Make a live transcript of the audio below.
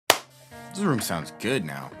This room sounds good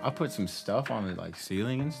now. I'll put some stuff on the like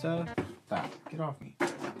ceiling and stuff. Stop. Get off me,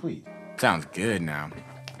 please. Sounds good now.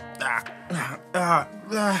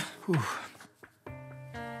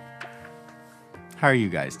 How are you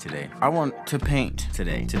guys today? I want to paint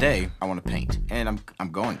today. Today, I want to paint. And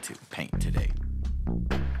I'm going to paint today.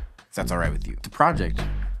 If that's all right with you. The project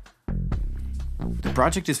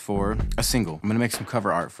is for a single. I'm gonna make some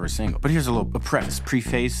cover art for a single. But here's a preface.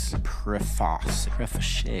 The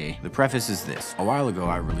preface is this. A while ago,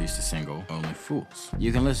 I released a single, Only Fools.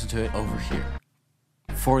 You can listen to it over here.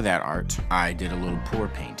 For that art, I did a little pour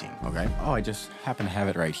painting, okay? Oh, I just happen to have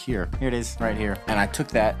it right here. Here it is, right here. And I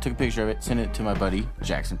took a picture of it, sent it to my buddy,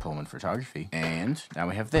 Jackson Pullman Photography. And now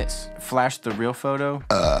we have this. Flash the real photo.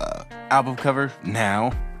 Album cover,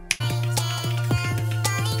 now.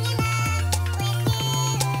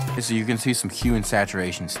 So you can see some hue and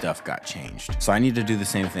saturation stuff got changed. So I need to do the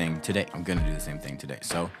same thing today. I'm gonna do the same thing today.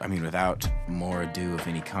 So, I mean, without more ado of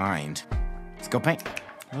any kind, let's go paint.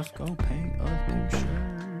 Let's go paint a picture.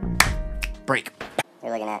 Break.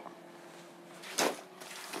 You're looking at.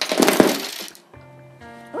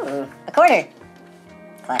 Ooh, a quarter.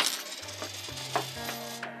 Clutch.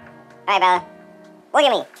 All right, Bella. Look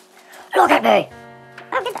at me. Look at me.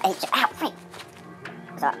 Oh, get the ow, wait.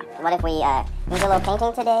 So, what if we do a little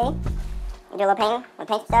painting today? We do a little painting? We'll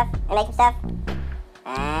paint some stuff and make some stuff? You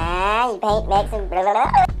paint, make some blah, blah,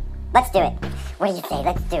 blah. Let's do it. What do you say?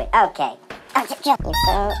 Let's do it. Okay. Oh, chill. You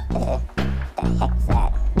so... the heck was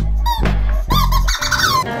that?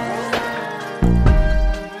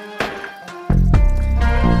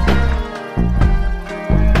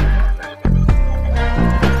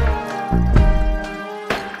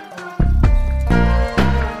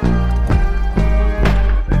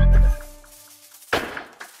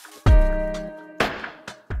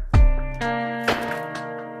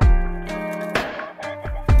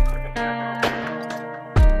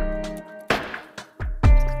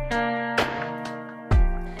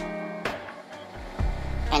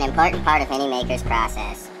 An important part of any maker's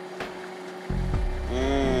process.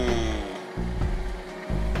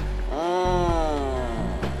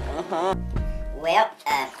 Well,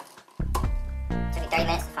 took me 30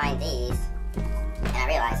 minutes to find these, and I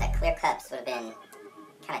realized that clear cups would have been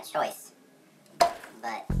kind of choice.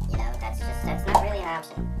 But, you know, that's not really an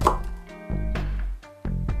option.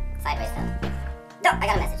 Sideways though. No, I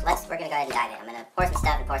got a message. We're gonna go ahead and dive in. I'm gonna pour some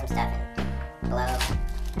stuff and blow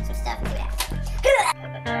some stuff and do that. Dang it.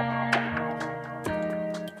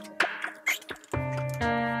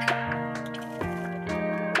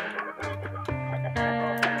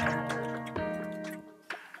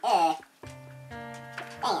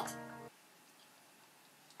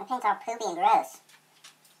 My paint's all poopy and gross.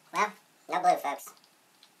 Well, no blue, folks.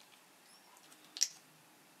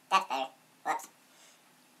 That's better. Whoops.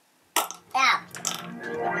 Ow!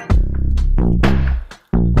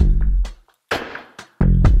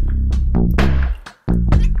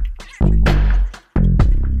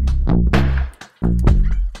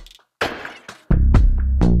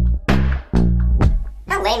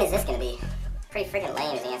 How lame is this gonna be? Pretty freaking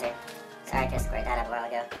lame is the answer. Sorry, I just squared that up a while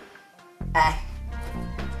ago. I'm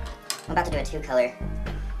about to do a 2-color.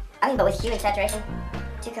 I mean, but with hue and saturation,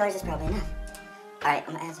 2 colors is probably enough. Alright,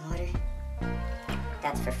 I'm gonna add some water.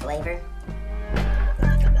 That's for flavor.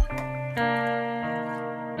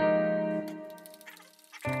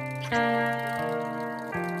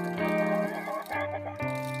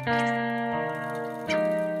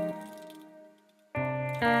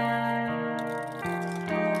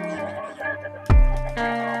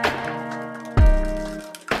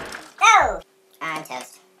 I'm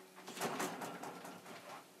toast.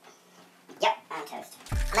 Yep, I'm toast.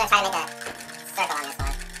 I'm gonna try to make a circle on this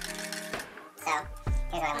one. So,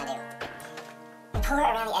 here's what I want to do. We pour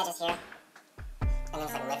around the edges here, and then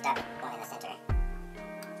just like lift up one in the center.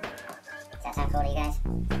 Does that sound cool to you guys?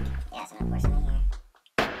 Yeah, so I'm gonna pour some in here.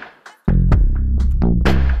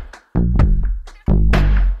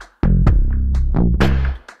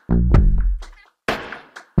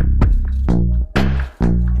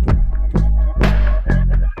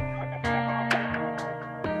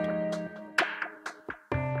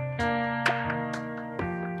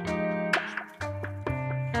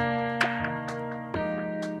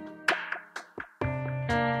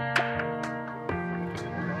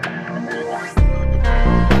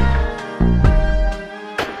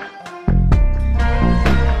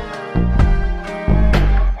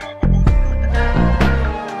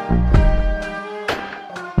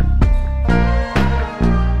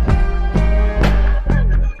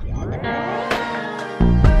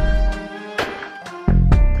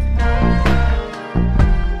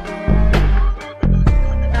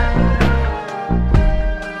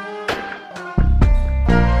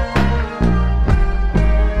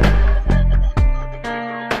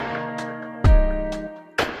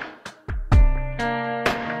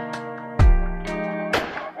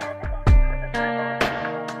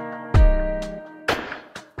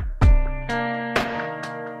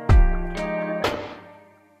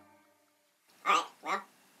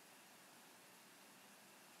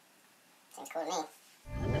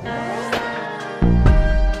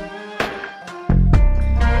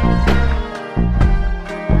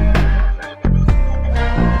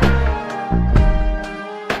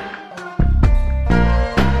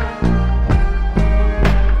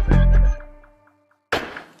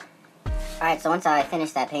 Alright, so once I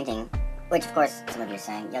finished that painting, which of course some of you are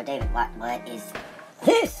saying, yo David, what is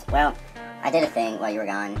this? Well, I did a thing while you were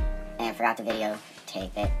gone, and forgot to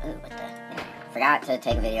videotape it. Ooh, what the? Yeah. Forgot to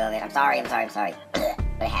take a video of it. I'm sorry. But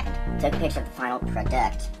it happened. Took a picture of the final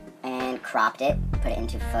product, and cropped it, put it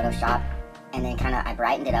into Photoshop, and then I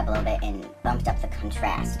brightened it up a little bit and bumped up the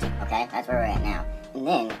contrast, okay? That's where we're at now. And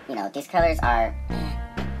then, you know, these colors are,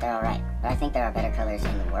 they're alright, but I think there are better colors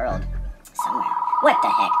in the world somewhere. What the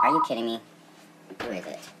heck? Are you kidding me? Who is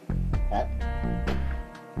it? Oh.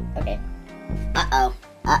 Okay. Uh-oh.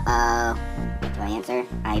 Do I answer?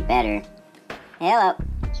 I better. Hello.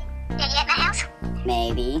 Did you at my house?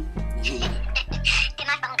 Maybe. Did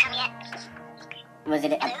my phone come yet? Was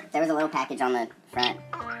it? There was a little package on the front,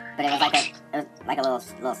 but it was like a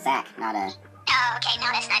little sack, not a. Oh, okay.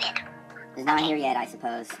 No, that's not it. It's not here yet, I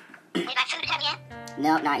suppose. Did my food come yet?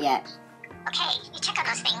 No, not yet. Okay, you check on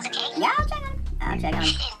those things, okay? Yeah, I'll check on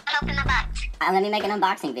them. I'll open my box. Let me make an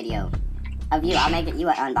unboxing video of you. I'll make it. You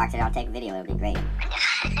unbox it. I'll take a video. It'll be great.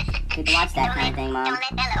 People watch that kind of thing, Mom. Don't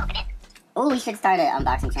let Bella open it. Oh, we should start an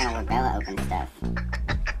unboxing channel where Bella opens stuff.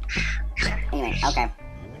 Anyway, okay.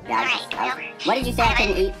 Yeah. What did you say I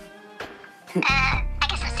couldn't eat? I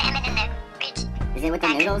got some salmon in the fridge. Is it with the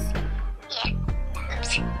noodles? Yeah.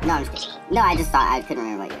 Oops. No, I'm just kidding. No, I just thought I couldn't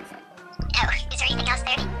remember what you had said. Oh, is there anything else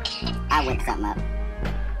dirty? I whipped something up.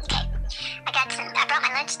 Okay. I brought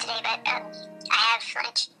my lunch today, but I have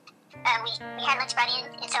lunch. We had lunch brought in,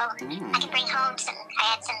 and so I can bring home I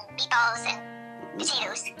had some meatballs and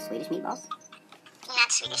potatoes. Swedish meatballs?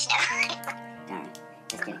 Not Swedish, no. Darn.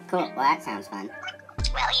 Just kidding. Cool. Well, that sounds fun.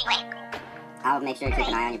 Well, anyway. I'll make sure to keep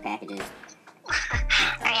an eye on your packages. Alright,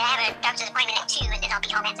 I have a doctor's appointment at 2, and then I'll be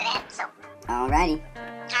home after that, so. Alrighty.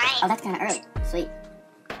 Alright. Oh, that's kind of early. Sweet.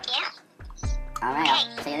 Yeah. Alright, Okay.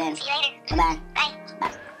 I'll see you then. See you later. Bye-bye. Bye.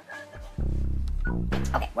 Bye.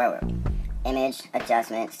 Okay, where were we? Image,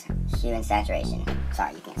 adjustments, hue and saturation.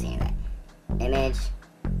 Sorry, you can't see any of that. Image,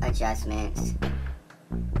 adjustments,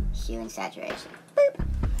 hue and saturation. Boop.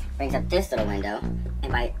 Brings up this little window,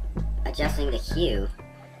 and by adjusting the hue,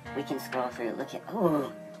 we can scroll through. Look at,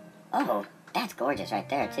 oh, that's gorgeous right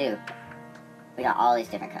there too. We got all these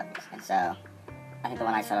different colors, and so I think the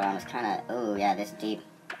one I settled on was kind of, oh yeah, this deep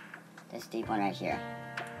one right here.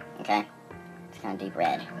 Okay, it's kind of deep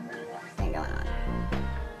red thing going on.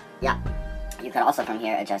 Yeah, you could also from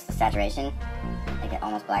here adjust the saturation, make it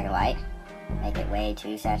almost black and white, make it way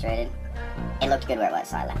too saturated. It looked good where it was,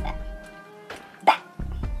 so I left that.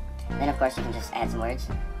 Then of course you can just add some words,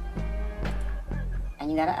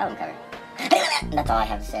 and you got an album cover. That's all I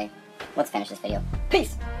have to say. Let's finish this video.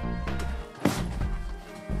 Peace!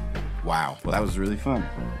 Wow, well that was really fun.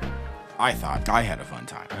 I thought I had a fun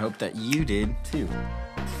time. I hope that you did too.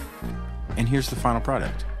 And here's the final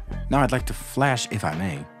product. Now I'd like to flash, if I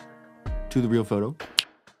may, to the real photo.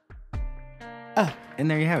 And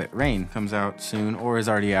there you have it. Rain comes out soon, or is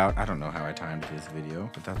already out. I don't know how I timed this video,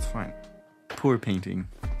 but that's fine. Poor painting.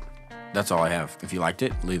 That's all I have. If you liked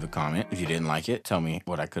it, leave a comment. If you didn't like it, tell me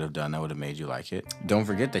what I could have done that would have made you like it. Don't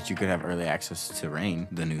forget that you could have early access to Rain,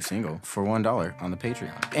 the new single, for $1 on the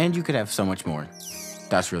Patreon. And you could have so much more.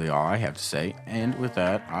 That's really all I have to say. And with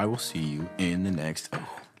that, I will see you in the next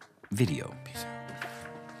video. Peace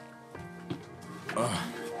out.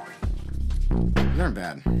 These aren't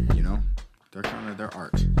bad, you know? They're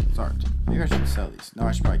art. It's art. Maybe I should sell these. No,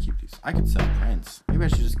 I should probably keep these. I could sell prints. Maybe I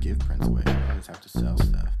should just give prints away. I always have to sell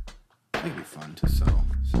stuff. It would be fun to sell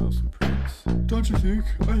some prints. Don't you think?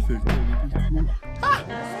 I think that would be cool.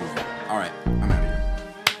 Alright, I'm out of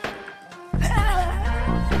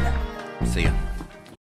here. See ya.